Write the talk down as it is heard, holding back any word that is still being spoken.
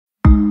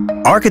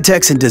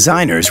Architects and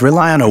designers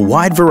rely on a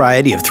wide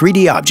variety of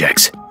 3D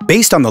objects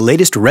based on the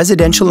latest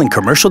residential and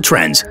commercial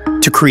trends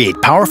to create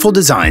powerful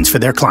designs for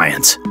their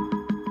clients.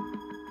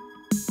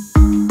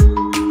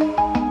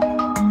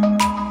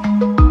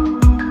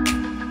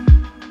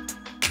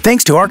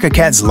 Thanks to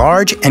Archicad's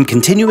large and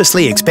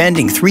continuously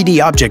expanding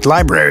 3D object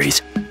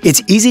libraries,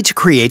 it's easy to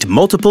create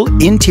multiple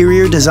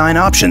interior design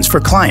options for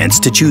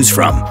clients to choose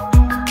from.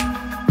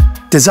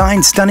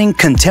 Design stunning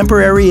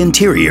contemporary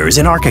interiors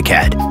in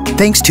Archicad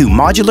thanks to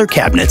modular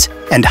cabinets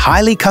and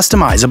highly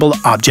customizable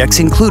objects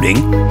including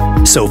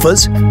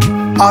sofas,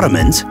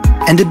 ottomans,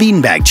 and a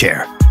beanbag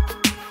chair,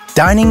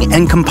 dining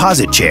and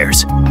composite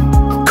chairs,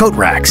 coat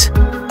racks,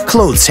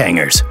 clothes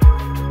hangers,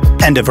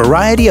 and a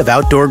variety of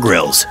outdoor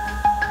grills.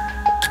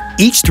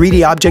 Each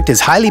 3D object is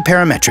highly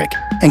parametric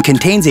and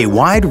contains a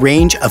wide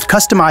range of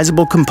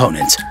customizable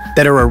components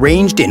that are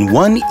arranged in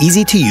one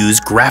easy-to-use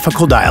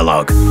graphical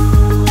dialogue.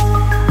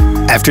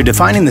 After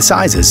defining the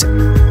sizes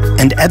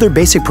and other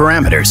basic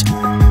parameters,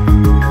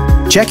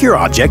 check your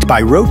object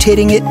by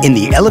rotating it in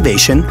the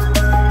elevation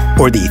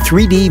or the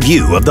 3D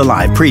view of the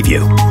live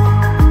preview.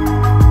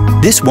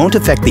 This won't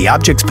affect the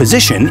object's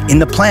position in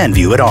the plan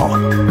view at all.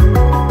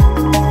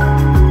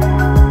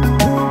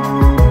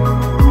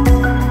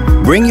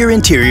 Bring your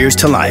interiors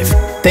to life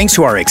thanks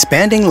to our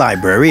expanding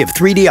library of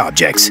 3D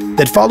objects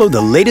that follow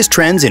the latest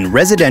trends in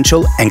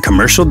residential and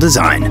commercial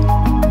design.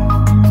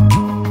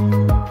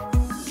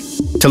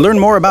 To learn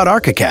more about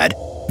Archicad,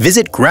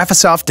 visit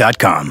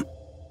graphisoft.com.